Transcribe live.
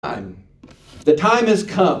time. The time has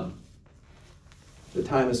come. The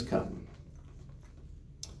time has come.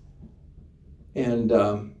 And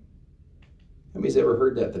how many's ever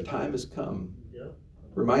heard that? The time has come. Yeah.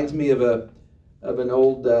 Reminds me of an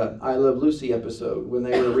old I Love Lucy episode when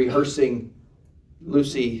they were rehearsing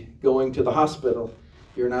Lucy going to the hospital.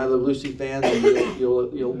 If you're an I Love Lucy fan, then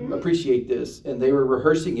you'll appreciate this. And they were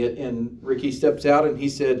rehearsing it, and Ricky steps out and he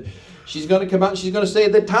said, she's going to come out and she's going to say,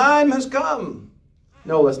 the time has come.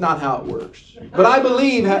 No, that's not how it works. But I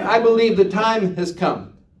believe the time has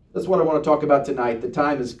come. That's what I want to talk about tonight. The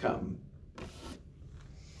time has come.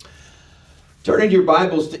 Turn into your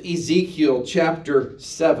Bibles to Ezekiel chapter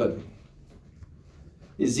 7.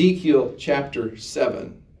 Ezekiel chapter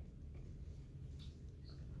 7.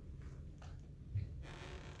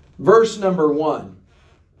 Verse number 1.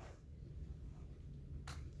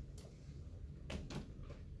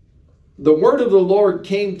 The word of the Lord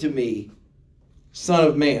came to me, Son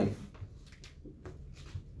of man.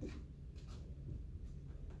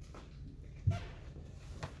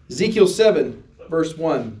 Ezekiel 7, verse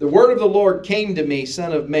 1. The word of the Lord came to me,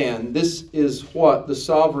 Son of man. This is what the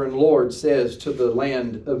sovereign Lord says to the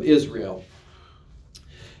land of Israel.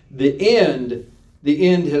 The end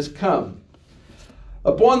has come.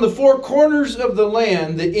 Upon the four corners of the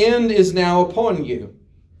land, the end is now upon you.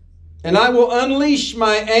 And I will unleash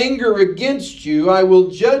my anger against you. I will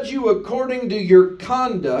judge you according to your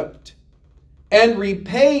conduct and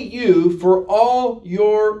repay you for all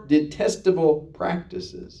your detestable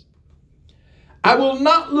practices. I will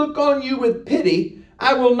not look on you with pity.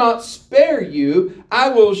 I will not spare you. I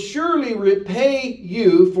will surely repay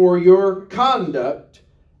you for your conduct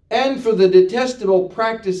and for the detestable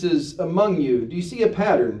practices among you. Do you see a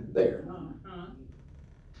pattern there?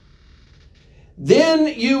 Then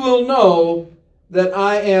you will know that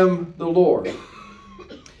I am the Lord.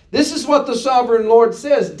 This is what the sovereign Lord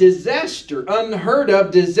says. Disaster, unheard of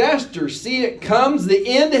disaster. See, it comes. The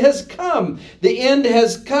end has come. The end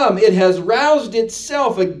has come. It has roused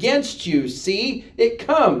itself against you. See, it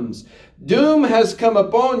comes. Doom has come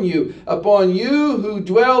upon you who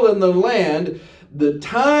dwell in the land. The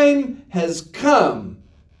time has come.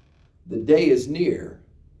 The day is near.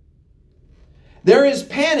 There is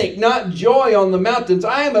panic, not joy on the mountains.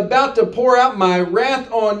 I am about to pour out my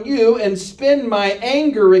wrath on you and spend my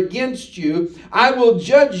anger against you. I will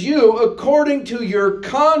judge you according to your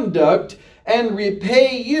conduct and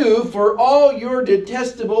repay you for all your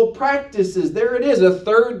detestable practices. There it is, a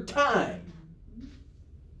third time.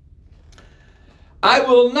 I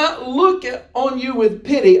will not look on you with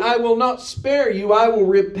pity. I will not spare you. I will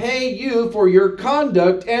repay you for your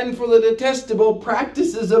conduct and for the detestable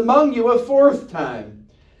practices among you a fourth time.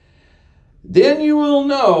 Then you will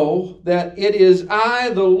know that it is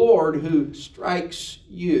I, the Lord, who strikes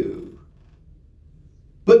you.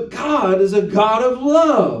 But God is a God of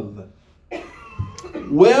love.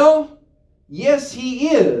 Well, yes, He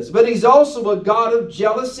is, but He's also a God of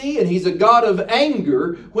jealousy, and He's a God of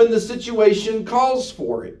anger when the situation calls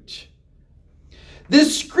for it.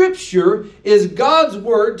 This scripture is God's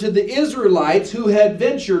word to the Israelites who had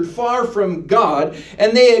ventured far from God,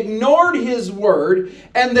 and they ignored His word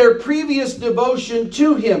and their previous devotion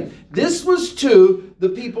to Him. This was to the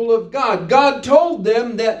people of God. God told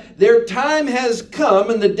them that their time has come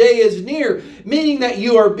and the day is near, meaning that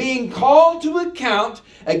you are being called to account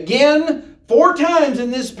again 4 times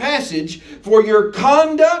in this passage for your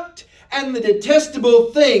conduct and the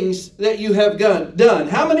detestable things that you have done.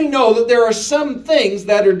 How many know that there are some things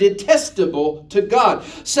that are detestable to God?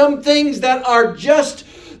 Some things that are just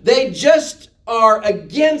are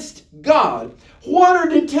against God. What are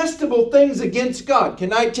detestable things against God?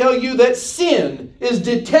 Can I tell you that sin is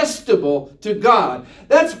detestable to God?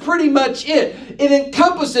 That's pretty much it. It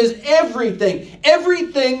encompasses everything.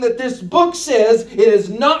 Everything that this book says it is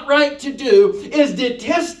not right to do is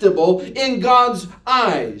detestable in God's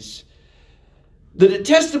eyes. The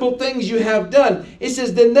detestable things you have done. It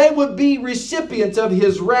says, then they would be recipients of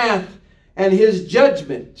His wrath and His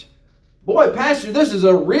judgment. Boy, Pastor, this is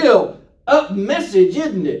a real up message,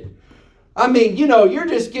 isn't it? I mean, you're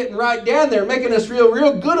just getting right down there, making us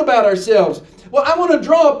real good about ourselves. Well, I want to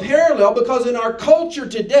draw a parallel because in our culture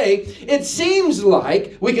today, it seems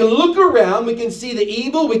like we can look around, we can see the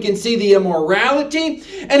evil, we can see the immorality,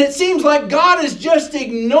 and it seems like God is just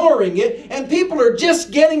ignoring it, and people are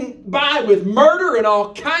just getting by with murder and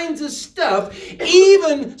all kinds of stuff,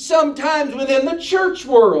 even sometimes within the church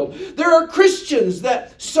world. There are Christians,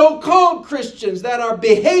 so-called Christians, that are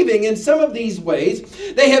behaving in some of these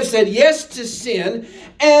ways. They have said yes to sin,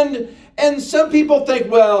 and some people think,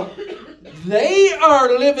 well, they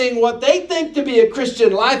are living what they think to be a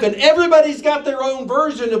Christian life, and everybody's got their own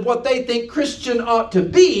version of what they think Christian ought to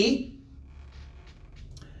be.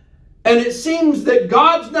 And it seems that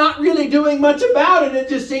God's not really doing much about it. It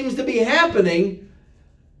just seems to be happening.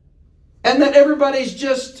 And that everybody's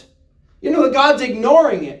just, that God's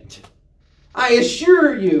ignoring it. I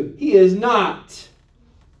assure you, He is not.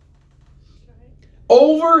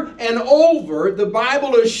 Over and over, the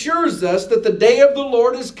Bible assures us that the day of the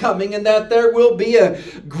Lord is coming and that there will be a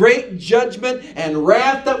great judgment and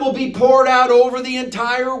wrath that will be poured out over the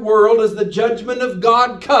entire world as the judgment of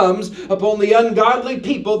God comes upon the ungodly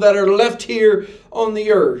people that are left here on the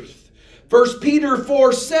earth. 1 Peter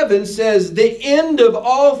 4:7 says, "The end of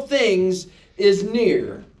all things is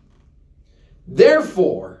near.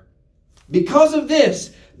 Therefore, because of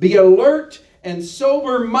this, be alert and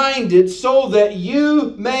sober-minded so that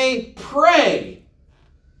you may pray."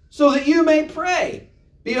 So that you may pray.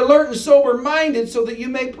 Be alert and sober-minded so that you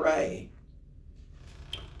may pray.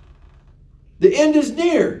 The end is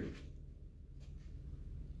near.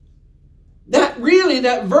 That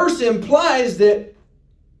verse implies that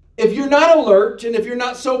if you're not alert and if you're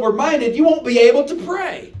not sober-minded, you won't be able to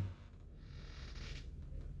pray.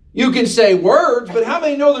 You can say words, but how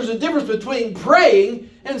many know there's a difference between praying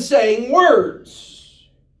and saying words?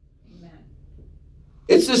 Amen.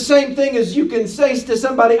 It's the same thing as you can say to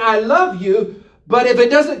somebody, "I love you," but if it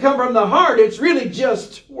doesn't come from the heart, it's really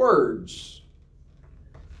just words.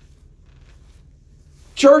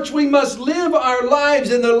 Church, we must live our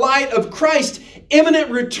lives in the light of Christ's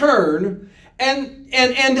imminent return and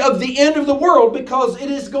of the end of the world, because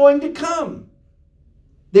it is going to come.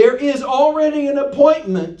 There is already an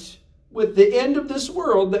appointment with the end of this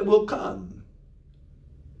world that will come.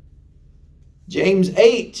 James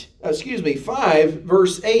 5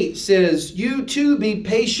 verse 8 says, "You too be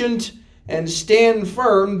patient and stand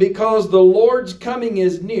firm, because the Lord's coming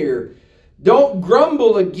is near. Don't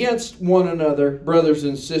grumble against one another, brothers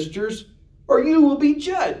and sisters, or you will be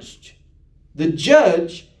judged. The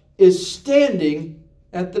judge is standing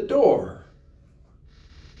at the door."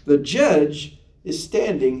 The judge is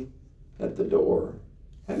standing at the door.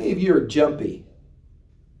 How many of you are jumpy?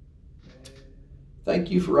 Thank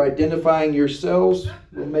you for identifying yourselves.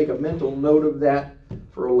 We'll make a mental note of that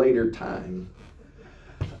for a later time.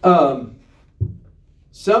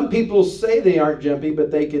 Some people say they aren't jumpy, but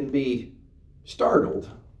they can be startled.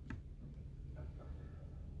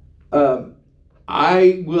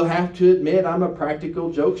 I will have to admit, I'm a practical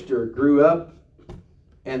jokester. Grew up,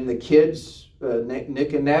 and the kids,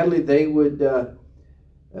 Nick and Natalie, they would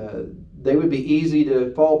be easy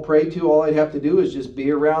to fall prey to. All I'd have to do is just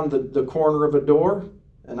be around the corner of a door,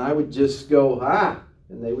 and I would just go, "Ah!"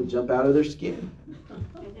 and they would jump out of their skin.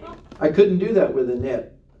 I couldn't do that with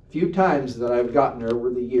Annette. Few times that I've gotten her over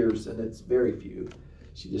the years, and it's very few.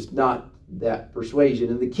 She's just not that persuasion.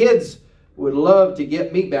 And the kids would love to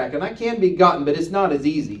get me back, and I can be gotten, but it's not as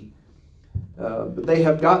easy. But they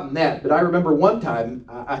have gotten that. But I remember one time,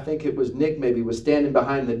 I think it was Nick maybe, was standing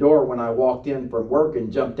behind the door when I walked in from work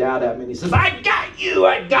and jumped out at me, and he says, "I got you,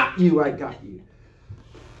 I got you, I got you."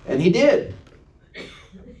 And he did.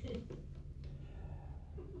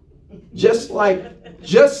 Just like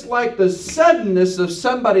the suddenness of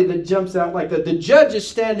somebody that jumps out like that. The judge is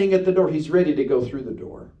standing at the door. He's ready to go through the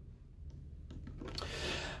door.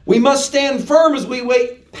 We must stand firm as we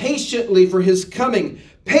wait patiently for His coming.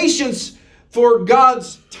 Patience for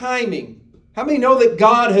God's timing. How many know that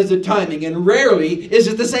God has a timing, and rarely is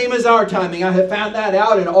it the same as our timing? I have found that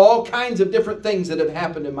out in all kinds of different things that have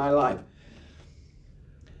happened in my life.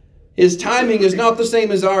 His timing is not the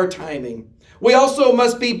same as our timing. We also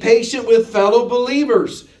must be patient with fellow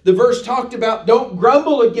believers. The verse talked about don't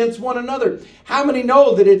grumble against one another. How many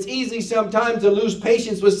know that it's easy sometimes to lose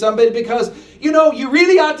patience with somebody because, you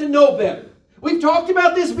really ought to know better. We've talked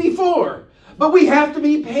about this before, but we have to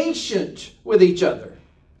be patient with each other.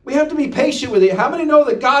 We have to be patient with it. How many know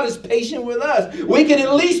that God is patient with us? We can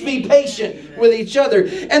at least be patient with each other.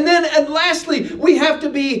 And lastly, we have to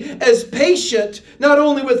be as patient not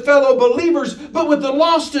only with fellow believers, but with the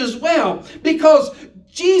lost as well. Because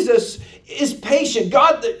Jesus is patient.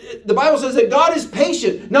 The Bible says that God is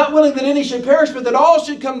patient, not willing that any should perish, but that all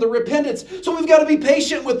should come to repentance. So we've got to be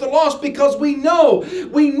patient with the lost because we know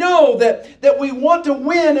that we want to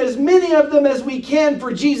win as many of them as we can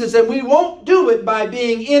for Jesus, and we won't do it by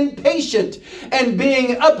being impatient and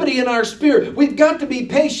being uppity in our spirit. We've got to be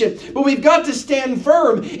patient, but we've got to stand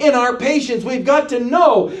firm in our patience. We've got to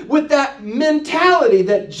know with that mentality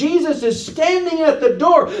that Jesus is standing at the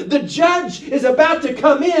door. The judge is about to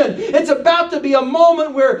come in. It's about to be a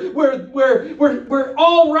moment where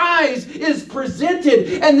all rise is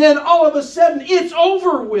presented, and then all of a sudden it's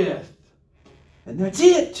over with. And that's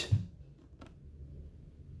it.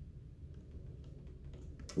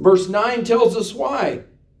 Verse 9 tells us why.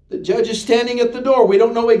 The judge is standing at the door. We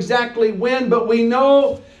don't know exactly when, but we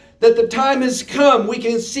know that the time has come. We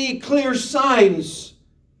can see clear signs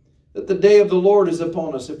that the day of the Lord is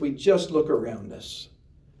upon us if we just look around us.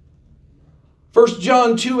 1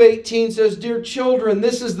 John 2:18 says, "Dear children,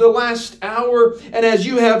 this is the last hour, and as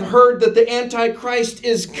you have heard that the Antichrist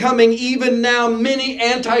is coming, even now many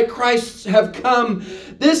Antichrists have come.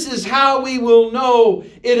 This is how we will know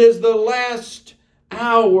it is the last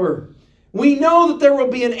hour." We know that there will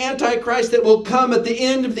be an Antichrist that will come at the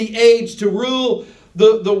end of the age to rule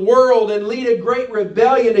the world and lead a great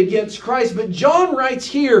rebellion against Christ. But John writes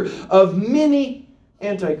here of many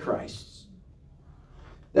Antichrists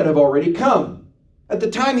that have already come. At the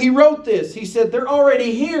time he wrote this, he said they're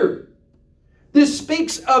already here. This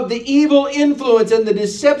speaks of the evil influence and the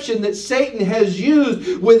deception that Satan has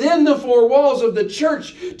used within the four walls of the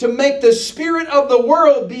church to make the spirit of the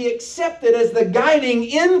world be accepted as the guiding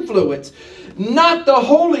influence, not the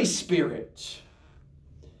Holy Spirit.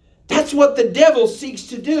 That's what the devil seeks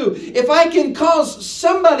to do. If I can cause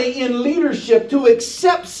somebody in leadership to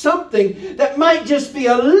accept something that might just be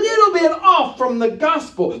a little bit off from the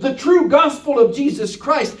gospel, the true gospel of Jesus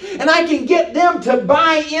Christ, and I can get them to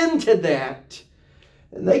buy into that,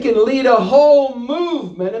 and they can lead a whole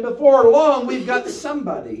movement, and before long we've got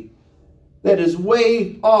somebody that is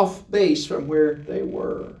way off base from where they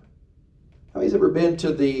were. How many's ever been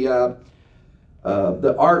to the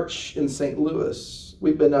Arch in St. Louis?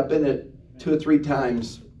 We've been up in it 2 or 3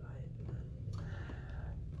 times.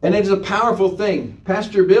 And it's a powerful thing.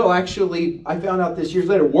 Pastor Bill actually, I found out this years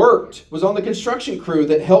later, was on the construction crew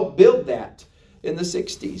that helped build that in the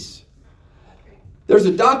 60s. There's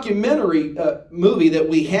a documentary movie that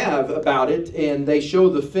we have about it, and they show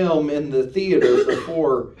the film in the theater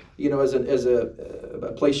before, as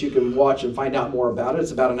a place you can watch and find out more about it.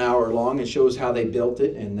 It's about an hour long. It shows how they built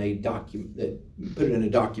it, and they put it in a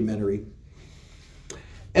documentary.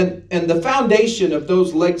 And the foundation of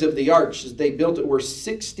those legs of the arch, as they built it, were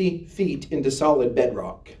 60 feet into solid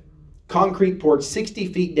bedrock. Concrete poured 60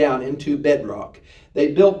 feet down into bedrock.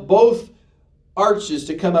 They built both arches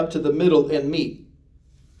to come up to the middle and meet.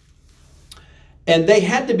 And they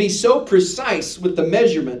had to be so precise with the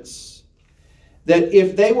measurements that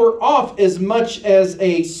if they were off as much as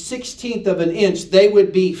a 16th of an inch, they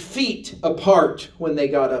would be feet apart when they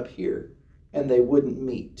got up here, and they wouldn't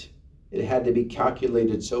meet. It had to be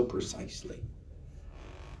calculated so precisely.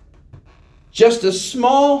 Just a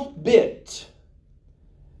small bit.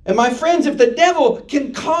 And my friends, if the devil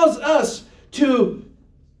can cause us to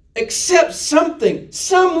accept something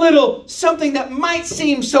that might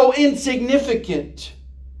seem so insignificant,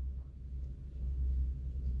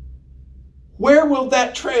 where will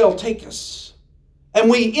that trail take us? And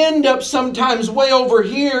we end up sometimes way over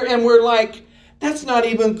here, and we're like, that's not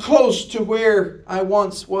even close to where I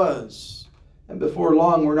once was. And before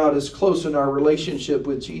long, we're not as close in our relationship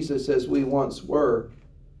with Jesus as we once were.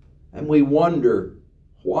 And we wonder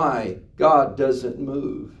why God doesn't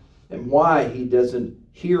move and why He doesn't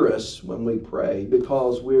hear us when we pray,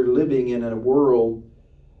 because we're living in a world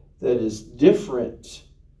that is different.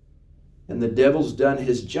 And the devil's done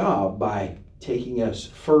his job by taking us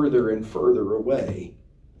further and further away.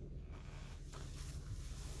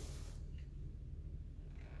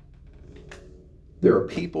 There are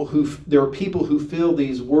people who fill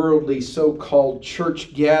these worldly so-called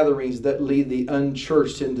church gatherings that lead the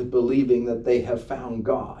unchurched into believing that they have found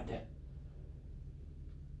God.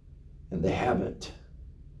 And they haven't.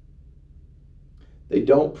 They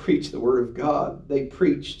don't preach the Word of God. They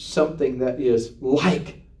preach something that is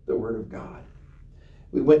like the Word of God.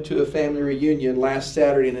 We went to a family reunion last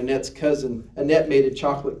Saturday, and Annette's cousin, Annette, made a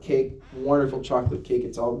chocolate cake, wonderful chocolate cake.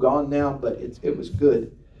 It's all gone now, but it was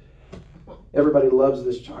good. Everybody loves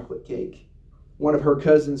this chocolate cake. One of her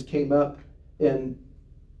cousins came up and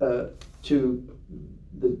to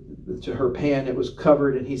her pan. It was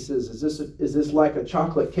covered, and he says, "Is this like a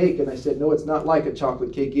chocolate cake?" And I said, "No, it's not like a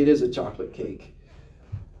chocolate cake. It is a chocolate cake."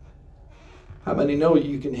 How many know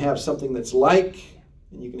you can have something that's like,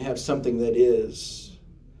 and you can have something that is?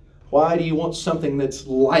 Why do you want something that's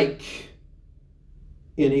like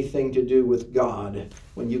anything to do with God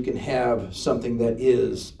when you can have something that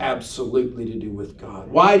is absolutely to do with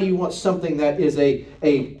God? Why do you want something that is a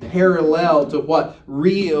parallel to what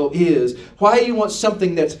real is? Why do you want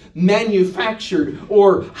something that's manufactured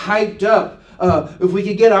or hyped up if we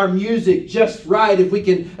can get our music just right, if we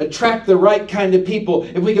can attract the right kind of people,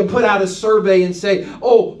 if we can put out a survey and say,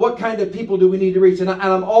 oh, what kind of people do we need to reach? And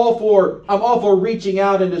I'm all for reaching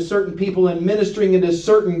out into certain people and ministering into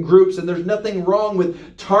certain groups, and there's nothing wrong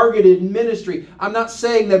with targeted ministry. I'm not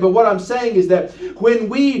saying that, but what I'm saying is that when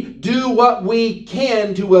we do what we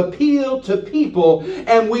can to appeal to people,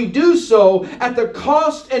 and we do so at the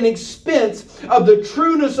cost and expense of the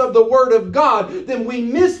trueness of the Word of God, then we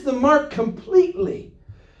miss the mark completely.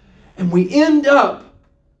 And we end up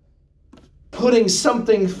putting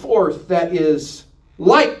something forth that is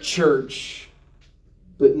like church,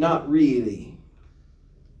 but not really.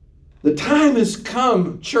 The time has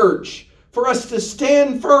come, church, for us to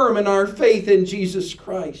stand firm in our faith in Jesus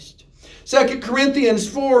Christ. 2 Corinthians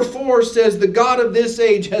 4:4 says, the God of this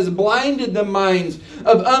age has blinded the minds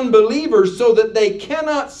of unbelievers so that they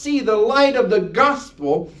cannot see the light of the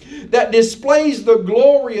gospel that displays the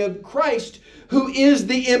glory of Christ, who is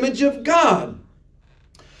the image of God.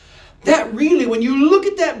 That really, when you look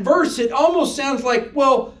at that verse, it almost sounds like,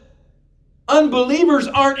 well, unbelievers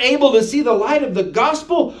aren't able to see the light of the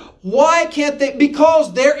gospel. Why can't they?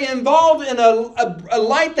 Because they're involved in a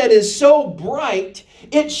light that is so bright,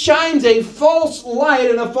 it shines a false light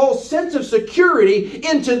and a false sense of security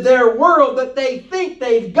into their world that they think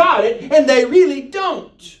they've got it, and they really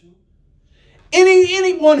don't.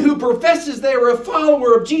 Anyone who professes they are a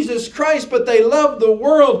follower of Jesus Christ, but they love the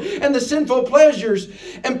world and the sinful pleasures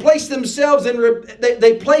and place themselves in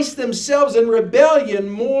rebellion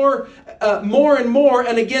more and more,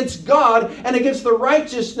 and against God and against the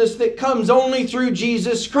righteousness that comes only through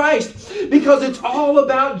Jesus Christ. Because it's all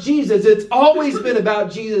about Jesus. It's always been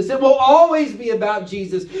about Jesus. It will always be about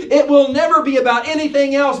Jesus. It will never be about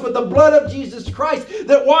anything else but the blood of Jesus Christ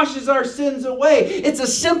that washes our sins away. It's a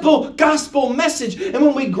simple gospel message. And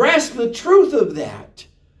when we grasp the truth of that,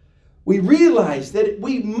 we realize that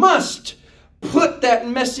we must put that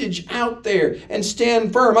message out there and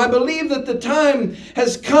stand firm. I believe that the time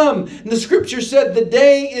has come. And the scripture said the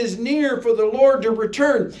day is near for the Lord to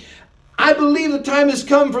return. I believe the time has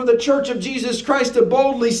come for the Church of Jesus Christ to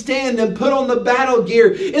boldly stand and put on the battle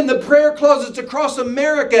gear in the prayer closets across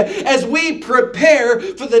America as we prepare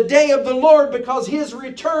for the day of the Lord, because His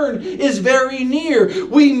return is very near.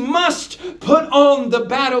 We must put on the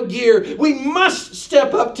battle gear. We must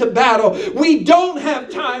step up to battle. We don't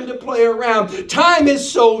have time to play around. Time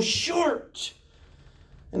is so short.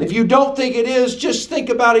 And if you don't think it is, just think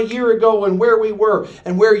about a year ago and where we were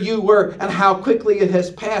and where you were and how quickly it has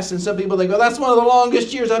passed. And some people think, oh, that's one of the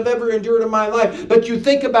longest years I've ever endured in my life. But you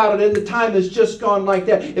think about it and the time has just gone like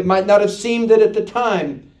that. It might not have seemed it at the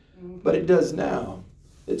time, but it does now.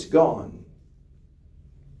 It's gone.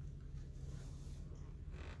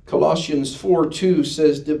 Colossians 4:2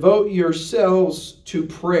 says, devote yourselves to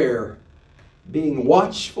prayer, being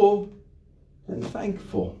watchful and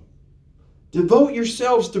thankful. Devote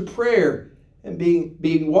yourselves to prayer and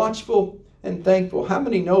being watchful and thankful. How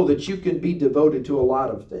many know that you can be devoted to a lot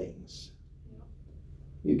of things?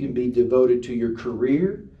 You can be devoted to your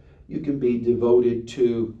career. You can be devoted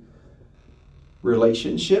to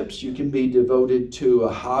relationships. You can be devoted to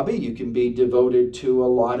a hobby. You can be devoted to a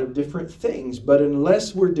lot of different things. But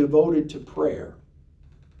unless we're devoted to prayer,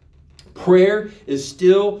 prayer is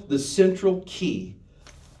still the central key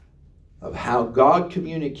of how God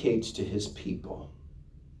communicates to His people.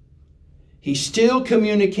 He still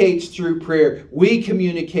communicates through prayer. We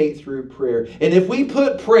communicate through prayer. And if we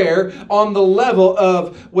put prayer on the level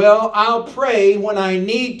of, well, I'll pray when I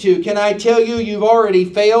need to, can I tell you you've already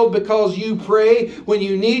failed, because you pray when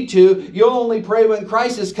you need to. You'll only pray when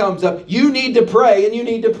crisis comes up. You need to pray, and you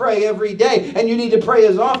need to pray every day, and you need to pray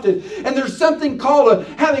as often. And there's something called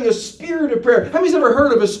having a spirit of prayer. How many's ever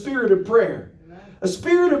heard of a spirit of prayer? A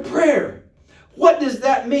spirit of prayer. What does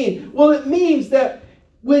that mean? Well, it means that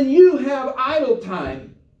when you have idle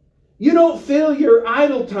time, you don't fill your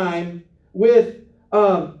idle time with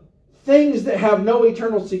things that have no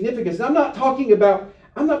eternal significance. I'm not talking about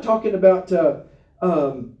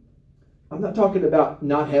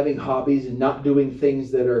not having hobbies and not doing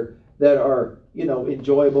things that are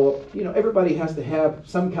enjoyable. Everybody has to have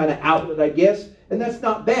some kind of outlet, I guess. And that's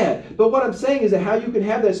not bad. But what I'm saying is that how you can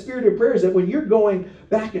have that spirit of prayer is that when you're going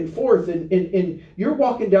back and forth and you're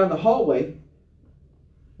walking down the hallway,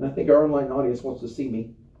 and I think our online audience wants to see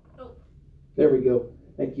me. Oh. There we go.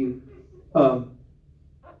 Thank you. When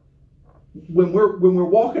we're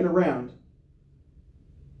walking around,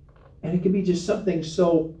 and it can be just something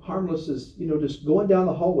so harmless as, just going down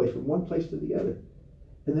the hallway from one place to the other.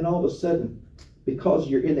 And then all of a sudden, because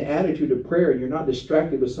you're in the attitude of prayer and you're not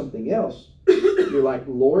distracted with something else, you're like,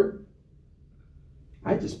 Lord,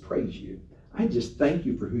 I just praise you. I just thank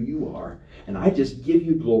you for who you are. And I just give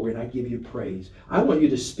you glory and I give you praise. I want you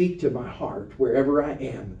to speak to my heart wherever I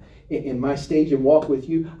am in my stage and walk with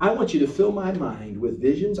you. I want you to fill my mind with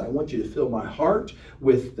visions. I want you to fill my heart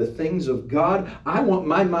with the things of God. I want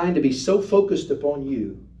my mind to be so focused upon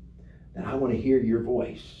you that I want to hear your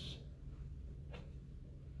voice.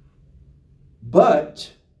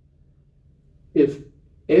 But if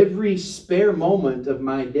every spare moment of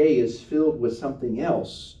my day is filled with something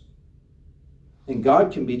else, and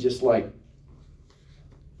God can be just like,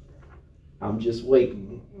 I'm just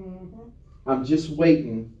waiting. I'm just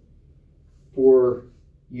waiting for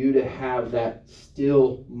you to have that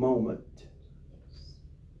still moment.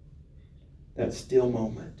 That still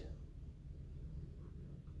moment.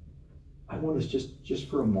 I want us just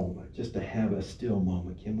for a moment, just to have a still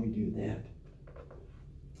moment. Can we do that?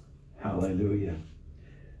 Hallelujah.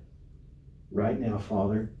 Right now,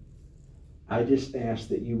 Father, I just ask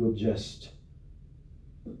that you will just,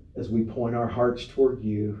 as we point our hearts toward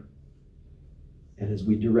you, and as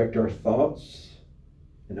we direct our thoughts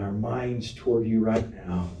and our minds toward you right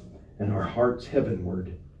now, and our hearts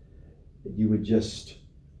heavenward, that you would just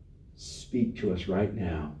speak to us right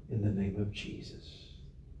now in the name of Jesus.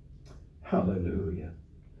 Hallelujah.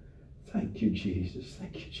 Thank you, Jesus.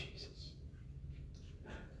 Thank you, Jesus.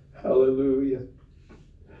 Hallelujah.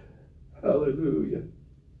 Hallelujah.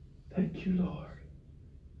 Thank you, Lord.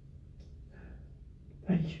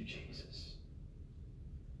 Thank you, Jesus.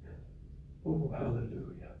 Oh,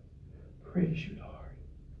 hallelujah. Praise you, Lord.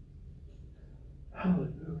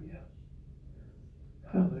 Hallelujah.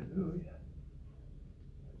 Hallelujah.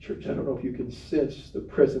 Church, I don't know if you can sense the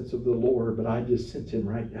presence of the Lord, but I just sense him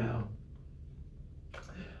right now.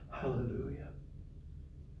 Hallelujah.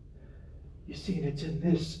 You see, and it's in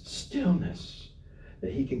this stillness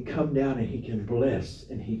that he can come down and he can bless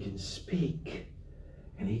and he can speak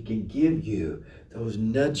and he can give you those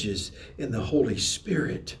nudges in the Holy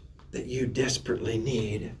Spirit that you desperately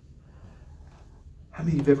need. How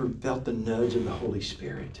many of you have ever felt the nudge of the Holy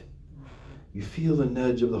Spirit? You feel the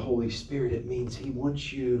nudge of the Holy Spirit. It means he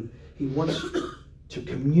wants to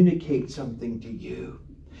communicate something to you.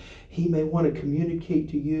 He may want to communicate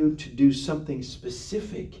to you to do something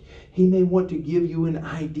specific. He may want to give you an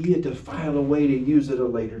idea to file away to use at a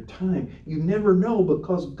later time. You never know,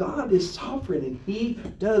 because God is sovereign and he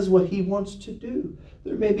does what he wants to do.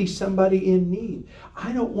 There may be somebody in need.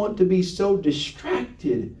 I don't want to be so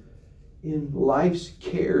distracted in life's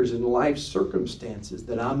cares and life's circumstances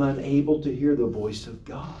that I'm unable to hear the voice of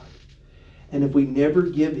God. And if we never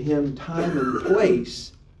give him time and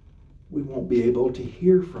place, we won't be able to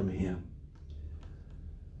hear from him.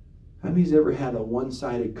 How many's ever had a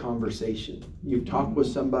one-sided conversation? You've talked with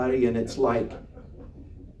somebody and it's like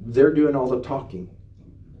they're doing all the talking.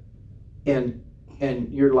 And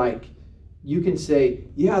you're like, you can say,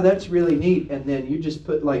 yeah, that's really neat. And then you just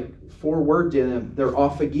put like 4 words in them. They're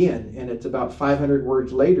off again. And it's about 500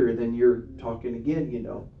 words later and then you're talking again, you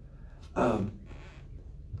know.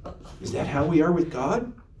 Is that how we are with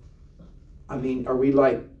God? I mean, are we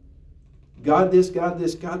like, God this, God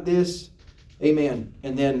this, God this, amen.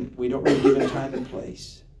 And then we don't really give him time and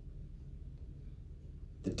place.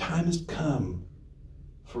 The time has come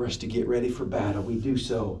for us to get ready for battle. We do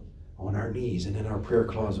so on our knees and in our prayer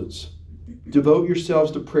closets. Devote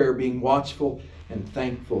yourselves to prayer, being watchful and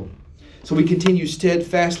thankful. So we continue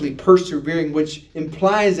steadfastly persevering, which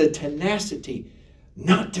implies a tenacity,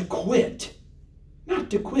 not to quit. Not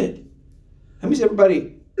to quit. How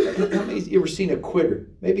many's you ever seen a quitter?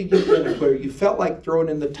 Maybe you've been a quitter. You felt like throwing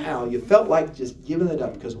in the towel. You felt like just giving it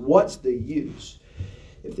up, because what's the use?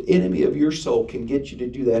 If the enemy of your soul can get you to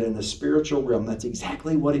do that in the spiritual realm, that's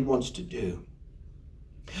exactly what he wants to do.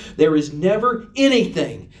 There is never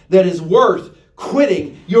anything that is worth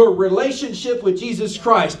quitting your relationship with Jesus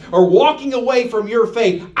Christ or walking away from your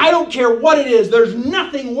faith. I don't care what it is. There's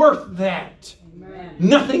nothing worth that. Amen.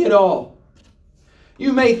 Nothing at all.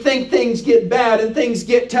 You may think things get bad and things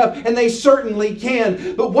get tough, and they certainly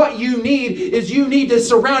can. But what you need is you need to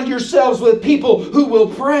surround yourselves with people who will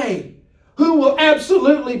pray, who will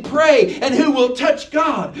absolutely pray, and who will touch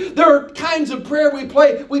God. There are kinds of prayer we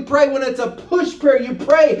pray. We pray when it's a push prayer. You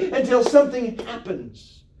pray until something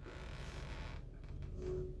happens.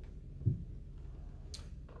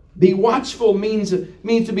 Be watchful means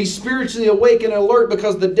to be spiritually awake and alert,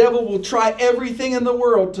 because the devil will try everything in the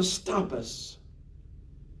world to stop us.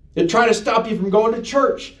 He'll try to stop you from going to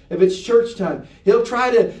church if it's church time. He'll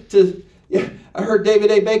try to I heard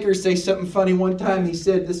David A. Baker say something funny one time. He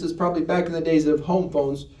said, this is probably back in the days of home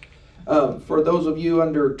phones. For those of you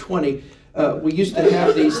under 20, we used to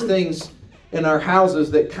have these things in our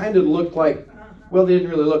houses that kind of looked like well, they didn't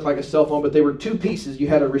really look like a cell phone, but they were two pieces. You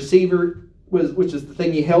had a receiver, which is the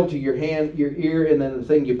thing you held to your hand, your ear, and then the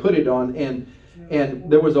thing you put it on.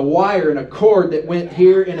 And there was a wire and a cord that went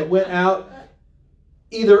here, and it went out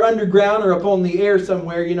either underground or up on the air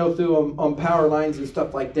somewhere, through on power lines and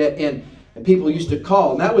stuff like that. And people used to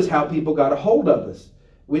call, and that was how people got a hold of us.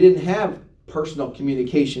 We didn't have personal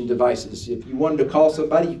communication devices. If you wanted to call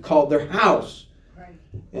somebody, you called their house.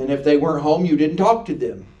 And if they weren't home, you didn't talk to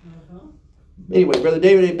them. Anyway, Brother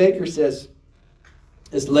David A. Baker says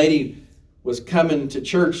this lady was coming to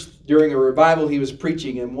church during a revival he was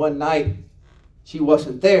preaching, and one night she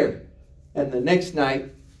wasn't there. And the next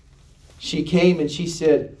night she came and she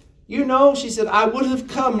said, she said, I would have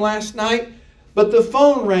come last night, but the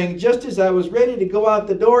phone rang just as I was ready to go out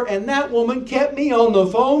the door, and that woman kept me on the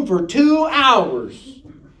phone for 2 hours.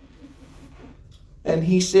 And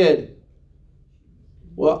he said,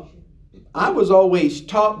 well, I was always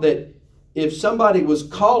taught that if somebody was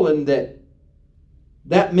calling, that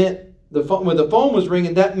meant when the phone was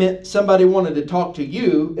ringing, that meant somebody wanted to talk to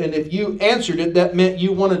you. And if you answered it, that meant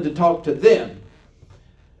you wanted to talk to them.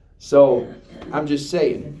 So I'm just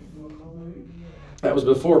saying. That was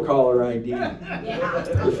before caller ID.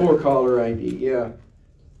 Before caller ID, yeah.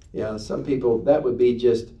 Yeah, some people, that would be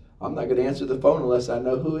just, I'm not going to answer the phone unless I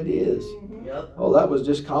know who it is. Yep. Oh, that was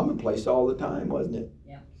just commonplace all the time, wasn't it?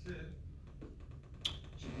 Yeah.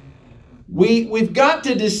 We've got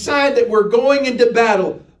to decide that we're going into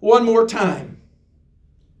battle one more time.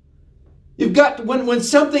 You've got to, when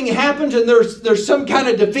something happens and there's some kind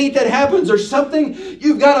of defeat that happens or something,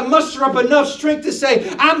 you've got to muster up enough strength to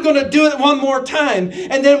say, I'm going to do it one more time.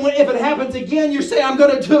 And then if it happens again, you say, I'm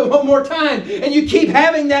going to do it one more time. And you keep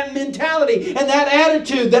having that mentality and that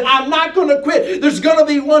attitude that I'm not going to quit. There's going to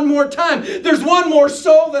be one more time. There's one more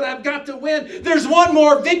soul that I've got to win. There's one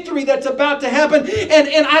more victory that's about to happen.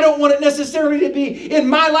 And I don't want it necessarily to be in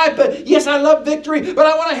my life, but yes, I love victory, but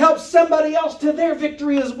I want to help somebody else to their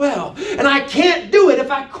victory as well. And I can't do it if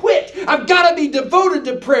I quit. I've got to be devoted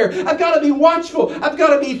to prayer. I've got to be watchful. I've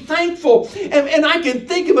got to be thankful. And I can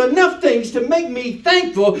think of enough things to make me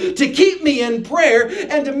thankful, to keep me in prayer,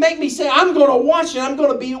 and to make me say, I'm going to watch and I'm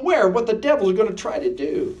going to be aware of what the devil is going to try to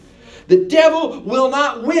do. The devil will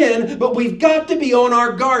not win, but we've got to be on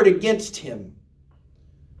our guard against him.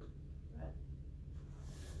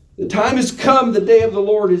 The time has come, the day of the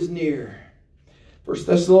Lord is near. 1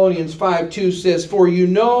 Thessalonians 5:2 says, for you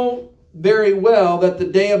know very well that the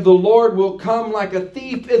day of the Lord will come like a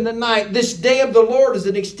thief in the night. This day of the Lord is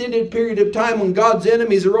an extended period of time when God's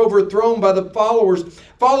enemies are overthrown by the followers,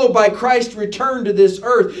 followed by Christ's return to this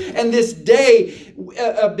earth. And this day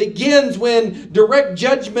begins when direct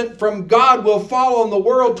judgment from God will fall on the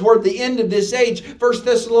world toward the end of this age. 1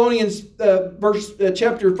 Thessalonians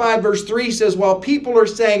chapter 5 verse 3 says, while people are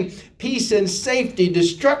saying peace and safety,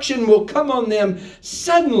 destruction will come on them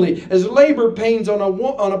suddenly as labor pains on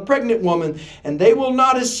a pregnant woman, and they will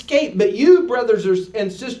not escape. But you, brothers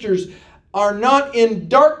and sisters, are not in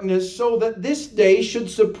darkness, so that this day should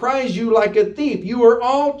surprise you like a thief. You are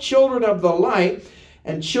all children of the light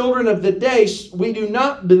and children of the day. We do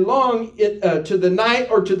not belong to the night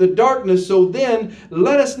or to the darkness. So then,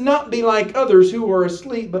 let us not be like others who are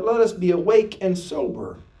asleep, but let us be awake and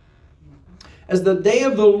sober. As the day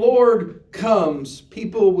of the Lord comes,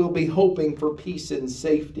 people will be hoping for peace and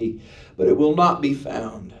safety, but it will not be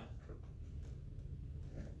found.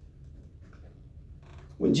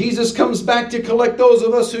 When Jesus comes back to collect those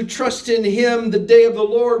of us who trust in Him, the day of the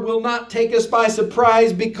Lord will not take us by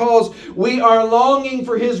surprise, because we are longing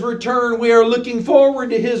for His return. We are looking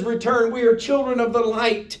forward to His return. We are children of the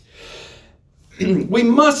light. We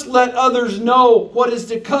must let others know what is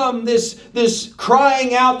to come, this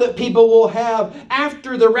crying out that people will have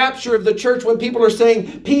after the rapture of the church, when people are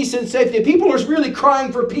saying peace and safety. People are really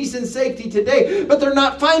crying for peace and safety today, but they're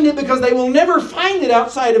not finding it because they will never find it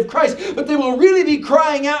outside of Christ. But they will really be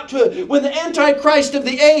crying out to it when the Antichrist of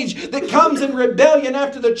the age that comes in rebellion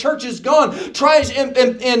after the church is gone tries and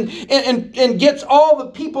gets all the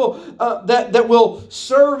people that will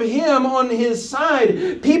serve him on his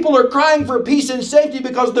side. People are crying for peace and safety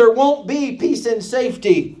because there won't be peace and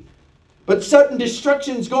safety. But sudden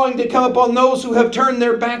destruction is going to come upon those who have turned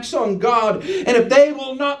their backs on God. And if they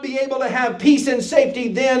will not be able to have peace and safety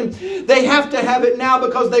then, they have to have it now,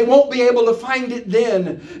 because they won't be able to find it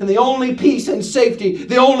then. And the only peace and safety,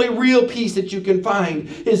 the only real peace that you can find,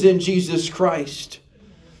 is in Jesus Christ.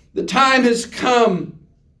 The time has come,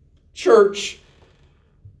 church.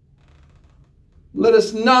 Let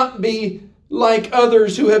us not be like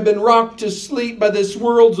others who have been rocked to sleep by this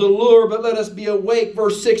world's allure, but let us be awake.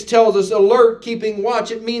 Verse 6 tells us alert, keeping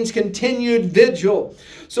watch. It means continued vigil,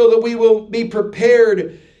 so that we will be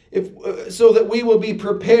prepared if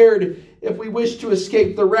we wish to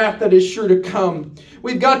escape the wrath that is sure to come.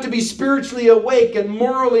 We've got to be spiritually awake and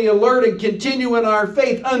morally alert and continue in our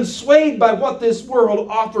faith, unswayed by what this world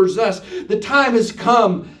offers us. The time has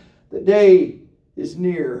come. The day is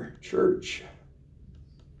near, church.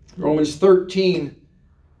 Romans 13:11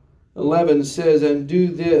 says, and do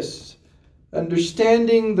this,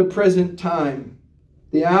 understanding the present time.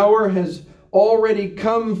 The hour has already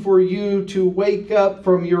come for you to wake up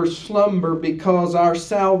from your slumber, because our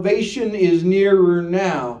salvation is nearer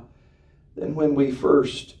now than when we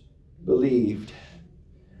first believed.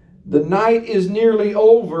 The night is nearly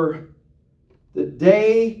over. The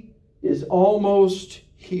day is almost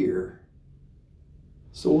here.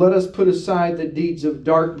 So let us put aside the deeds of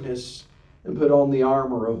darkness and put on the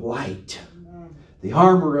armor of light. The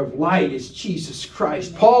armor of light is Jesus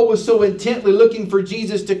Christ. Paul was so intently looking for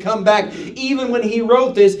Jesus to come back, even when he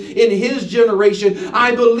wrote this in his generation.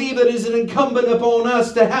 I believe it is incumbent upon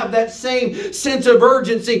us to have that same sense of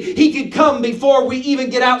urgency. He can come before we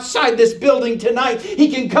even get outside this building tonight.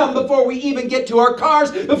 He can come before we even get to our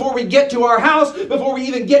cars, before we get to our house, before we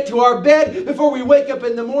even get to our bed, before we wake up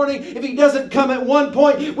in the morning. If he doesn't come at one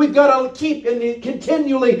point, we've got to keep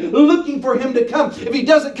continually looking for him to come. If he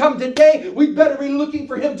doesn't come today, we better be looking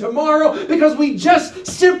for him tomorrow, because we just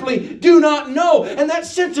simply do not know. And that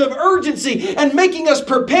sense of urgency and making us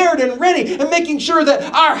prepared and ready and making sure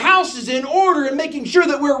that our house is in order and making sure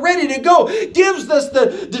that we're ready to go gives us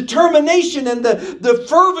the determination and the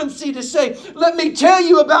fervency to say, let me tell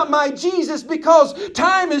you about my Jesus, because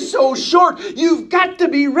time is so short. You've got to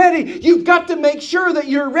be ready. You've got to make sure that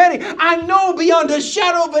you're ready. I know beyond a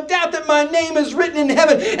shadow of a doubt that my name is written in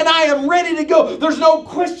heaven and I am ready to go. There's no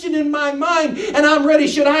question in my mind, and I'm ready.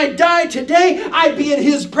 Should I die today, I'd be in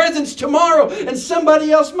his presence tomorrow. And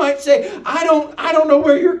somebody else might say, I don't know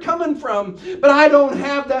where you're coming from, but I don't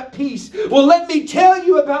have that peace. Well, let me tell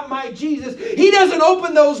you about my Jesus. He doesn't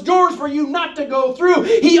open those doors for you not to go through.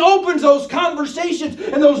 He opens those conversations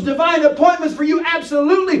and those divine appointments for you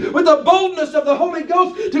absolutely with the boldness of the Holy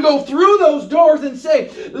Ghost to go through those doors and say,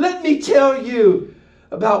 let me tell you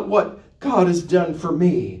about what God has done for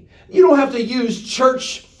me. You don't have to use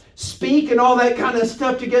church speak and all that kind of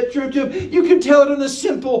stuff to get through to him. You can tell it in a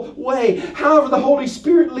simple way. However the Holy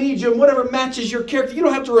Spirit leads you and whatever matches your character. You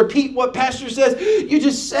don't have to repeat what pastor says. You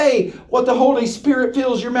just say what the Holy Spirit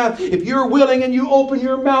fills your mouth. If you're willing and you open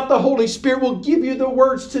your mouth, the Holy Spirit will give you the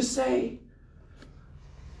words to say.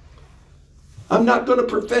 I'm not going to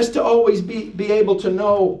profess to always be able to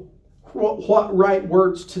know what right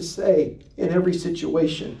words to say in every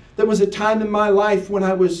situation. There was a time in my life when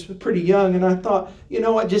I was pretty young and I thought,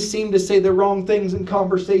 I just seemed to say the wrong things in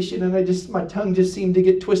conversation, and my tongue just seemed to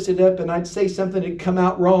get twisted up, and I'd say something that'd come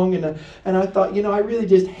out wrong, and I thought, I really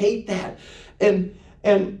just hate that.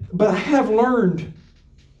 But I've learned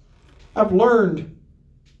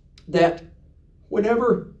that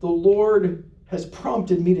whenever the Lord has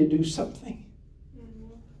prompted me to do something,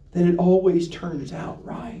 then it always turns out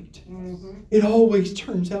right. Mm-hmm. It always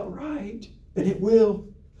turns out right. And it will.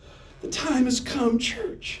 The time has come,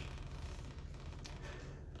 church.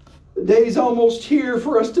 The day's almost here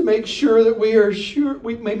for us to make sure that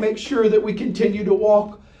we may make sure that we continue to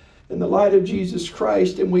walk in the light of Jesus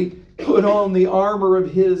Christ, and we put on the armor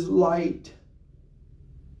of his light.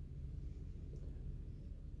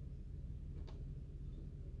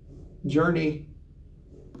 Journey,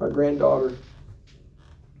 our granddaughter,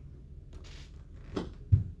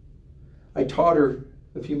 I taught her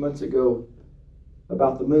a few months ago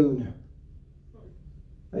about the moon.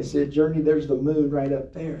 I said, Journey, there's the moon right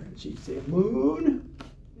up there. And she'd say, moon?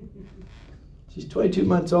 She's 22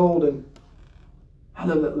 months old, and I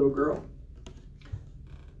love that little girl.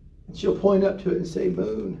 And she'll point up to it and say,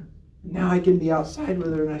 moon. And now I can be outside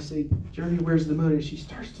with her, and I say, Journey, where's the moon? And she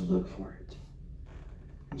starts to look for it.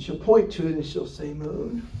 And she'll point to it, and she'll say,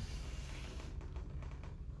 moon.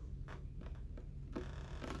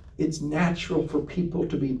 It's natural for people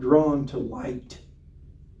to be drawn to light.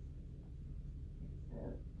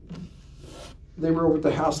 They were over at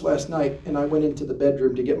the house last night, and I went into the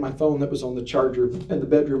bedroom to get my phone that was on the charger, and the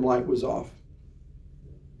bedroom light was off.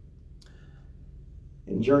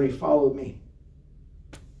 And Journey followed me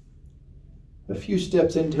a few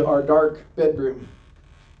steps into our dark bedroom,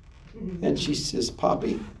 and she says,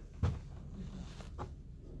 Poppy.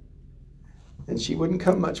 And she wouldn't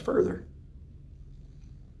come much further.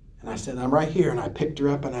 And I said, I'm right here. And I picked her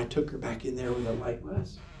up and I took her back in there where the light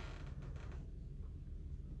was.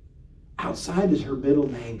 I outside is her middle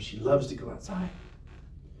name. She loves to go outside.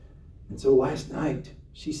 And so last night,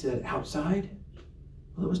 she said, outside?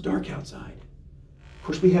 Well, it was dark outside. Of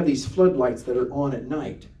course, we have these floodlights that are on at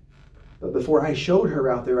night. But before I showed her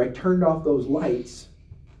out there, I turned off those lights.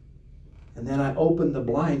 And then I opened the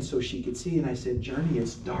blinds so she could see. And I said, Journey,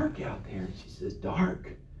 it's dark out there. And she says, dark?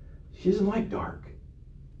 She doesn't like dark.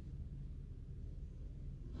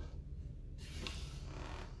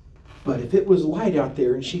 But if it was light out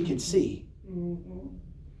there and she could see,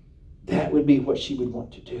 that would be what she would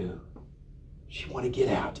want to do. She'd want to get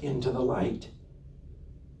out into the light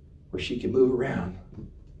where she can move around.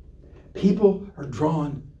 People are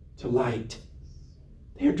drawn to light.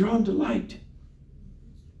 They are drawn to light.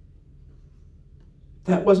 If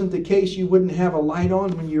that wasn't the case, you wouldn't have a light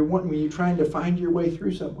on when you're trying to find your way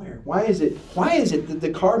through somewhere. Why is it that the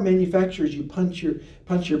car manufacturers, you punch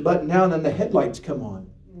your button down and the headlights come on?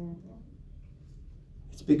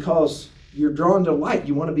 It's because you're drawn to light.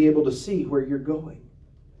 You want to be able to see where you're going.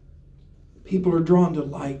 People are drawn to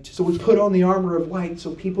light. So we put on the armor of light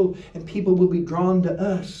so people will be drawn to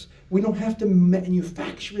us. We don't have to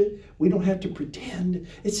manufacture it. We don't have to pretend.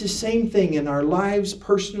 It's the same thing in our lives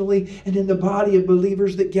personally and in the body of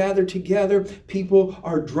believers that gather together. People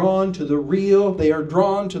are drawn to the real. They are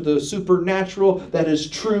drawn to the supernatural that is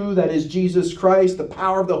true, that is Jesus Christ, the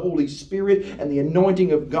power of the Holy Spirit and the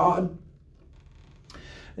anointing of God.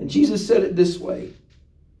 And Jesus said it this way.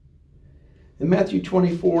 In Matthew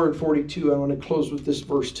 24 and 42, I want to close with this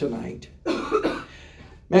verse tonight.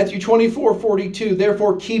 Matthew 24:42,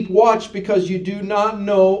 therefore keep watch because you do not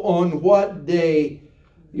know on what day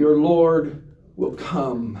your Lord will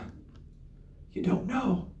come. You don't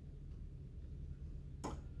know.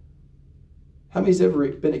 How many's ever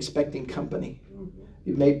been expecting company?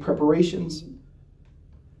 You've made preparations.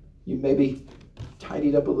 You maybe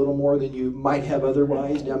tidied up a little more than you might have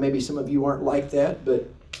otherwise. Now maybe some of you aren't like that, but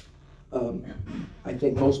I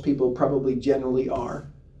think most people probably generally are.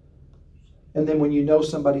 And then when you know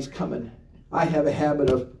somebody's coming, I have a habit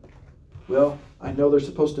of, well, I know they're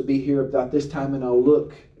supposed to be here about this time, and I'll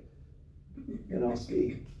look and I'll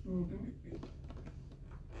see.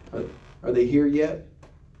 Are they here yet?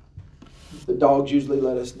 The dogs usually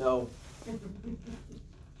let us know.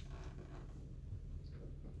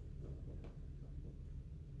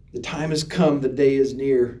 The time has come, the day is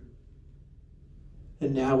near.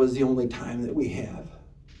 And now is the only time that we have.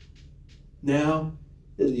 Now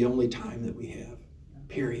is the only time that we have.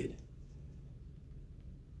 Period.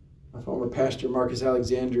 My former pastor, Marcus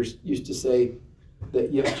Alexander, used to say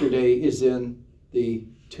that yesterday is in the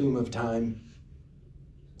tomb of time.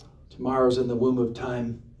 Tomorrow's in the womb of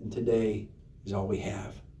time. And today is all we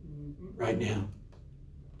have. Right now.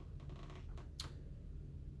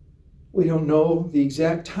 We don't know the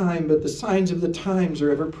exact time, but the signs of the times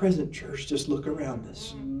are ever present, church. Just look around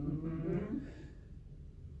us.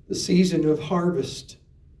 The season of harvest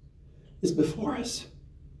is before us.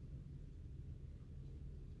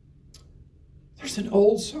 There's an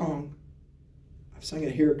old song. I've sung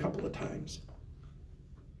it here a couple of times.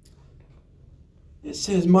 It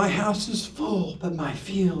says, my house is full, but my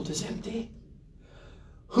field is empty.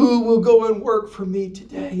 Who will go and work for me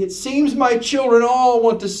today? It seems my children all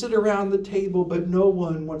want to sit around the table, but no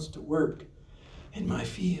one wants to work in my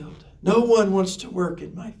field. No one wants to work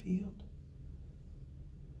in my field.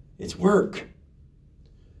 It's work.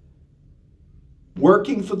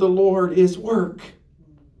 Working for the Lord is work.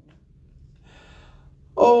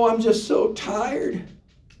 Oh, I'm just so tired.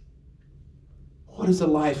 What is a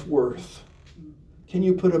life worth? Can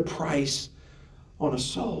you put a price on a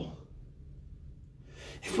soul?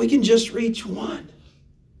 If we can just reach one.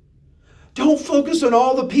 Don't focus on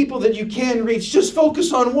all the people that you can reach. Just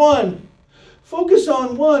focus on one. Focus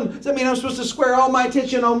on one. Does that mean I'm supposed to square all my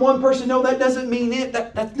attention on one person? No, that doesn't mean it.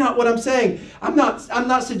 That's not what I'm saying. I'm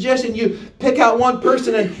not suggesting you pick out one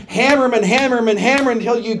person and hammer them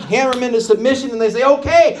until you hammer them into submission and they say,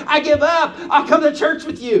 okay, I give up. I'll come to church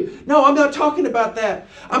with you. No, I'm not talking about that.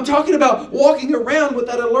 I'm talking about walking around with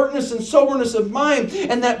that alertness and soberness of mind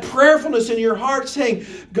and that prayerfulness in your heart saying,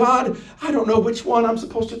 God, I don't know which one I'm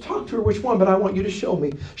supposed to talk to or which one, but I want you to show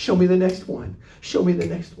me. Show me the next one. Show me the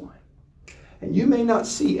next one. And you may not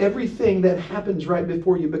see everything that happens right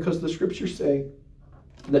before you because the scriptures say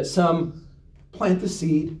that some plant the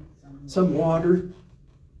seed, some water,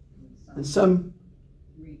 and some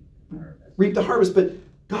reap the harvest. But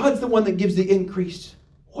God's the one that gives the increase.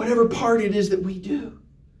 Whatever part it is that we do,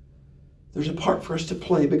 there's a part for us to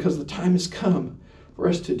play because the time has come for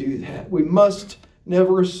us to do that. We must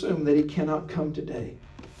never assume that He cannot come today.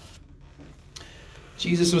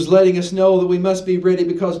 Jesus was letting us know that we must be ready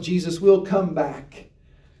because Jesus will come back.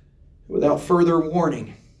 without further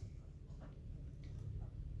warning,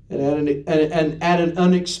 and at an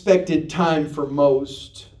unexpected time for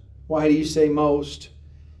most. Why do you say most?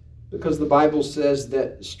 Because the Bible says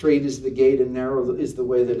that straight is the gate and narrow is the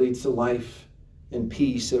way that leads to life and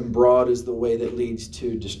peace, and broad is the way that leads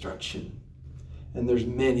to destruction. And there's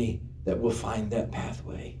many that will find that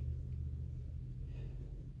pathway.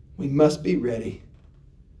 We must be ready.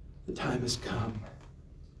 The time has come.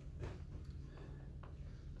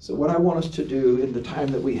 So what I want us to do in the time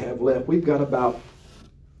that we have left, we've got about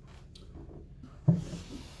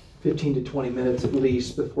 15 to 20 minutes at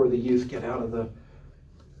least before the youth get out of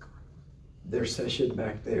their session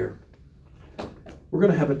back there. We're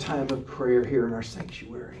going to have a time of prayer here in our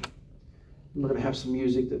sanctuary. We're going to have some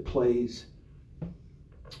music that plays.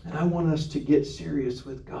 And I want us to get serious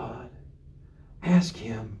with God. Ask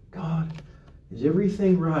Him, God, is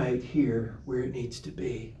everything right here where it needs to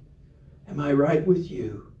be? Am I right with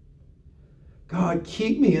you? God,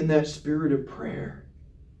 keep me in that spirit of prayer.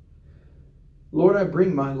 Lord, I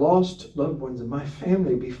bring my lost loved ones and my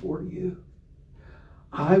family before you.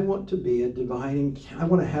 I want to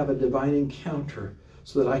have a divine encounter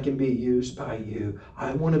so that I can be used by you.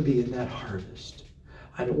 I want to be in that harvest.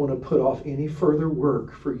 I don't want to put off any further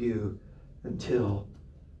work for you until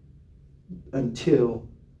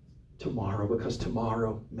tomorrow, because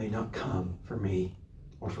tomorrow may not come for me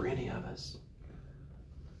or for any of us.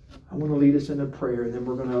 I want to lead us in a prayer, and then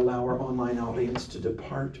we're going to allow our online audience to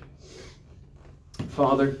depart.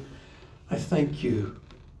 Father, I thank you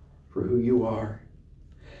for who you are.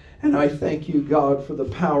 And I thank you, God, for the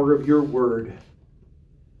power of your word.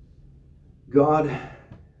 God,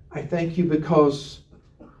 I thank you because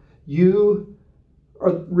you're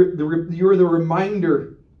the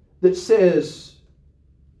reminder that says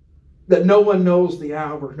that no one knows the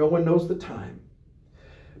hour, no one knows the time.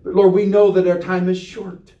 But Lord, we know that our time is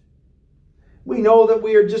short. We know that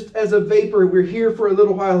we are just as a vapor. We're here for a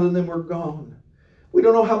little while and then we're gone. We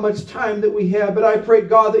don't know how much time that we have, but I pray,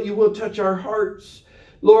 God, that you will touch our hearts.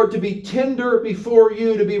 Lord, to be tender before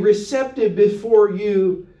you, to be receptive before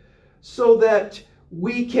you, so that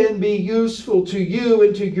we can be useful to you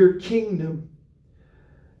and to your kingdom.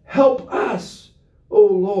 Help us, O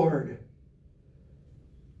Lord,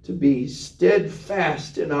 to be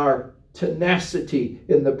steadfast in our tenacity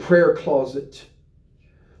in the prayer closet,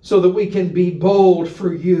 so that we can be bold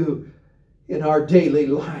for you in our daily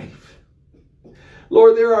life.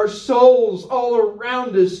 Lord, there are souls all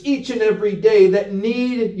around us each and every day that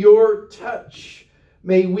need your touch.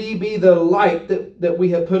 May we be the light that we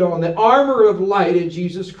have put on, the armor of light in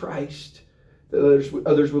Jesus Christ, that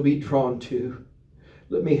others will be drawn to.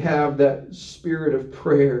 Let me have that spirit of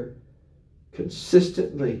prayer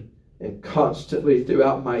consistently and constantly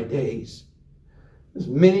throughout my days. As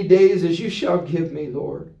many days as you shall give me,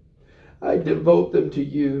 Lord, I devote them to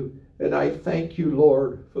you. And I thank you,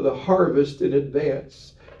 Lord, for the harvest in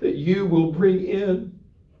advance that you will bring in.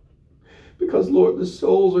 Because, Lord, the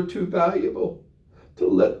souls are too valuable to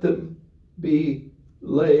let them be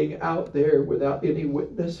laying out there without any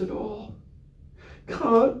witness at all.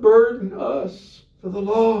 God, burden us for the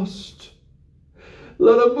lost.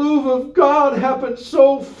 Let a move of God happen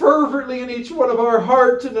so fervently in each one of our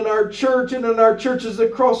hearts and in our church and in our churches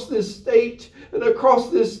across this state and across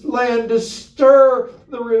this land, to stir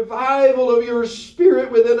the revival of your Spirit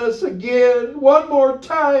within us again. One more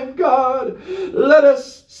time, God, let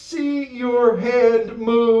us see your hand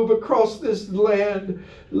move across this land.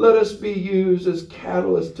 Let us be used as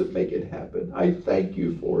catalysts to make it happen. I thank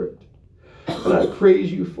you for it, and I praise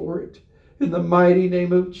you for it in the mighty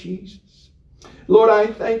name of Jesus. Lord, I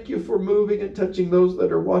thank you for moving and touching those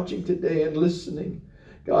that are watching today and listening.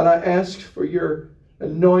 God, I ask for your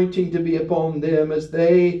anointing to be upon them as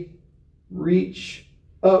they reach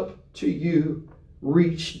up to you,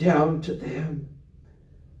 reach down to them.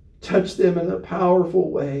 Touch them in a powerful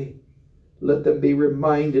way. Let them be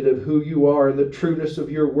reminded of who you are and the trueness of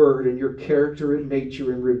your word and your character and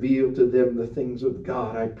nature, and reveal to them the things of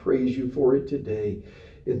God. I praise you for it today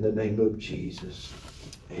in the name of Jesus.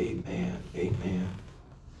 Amen. Amen.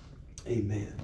 Amen.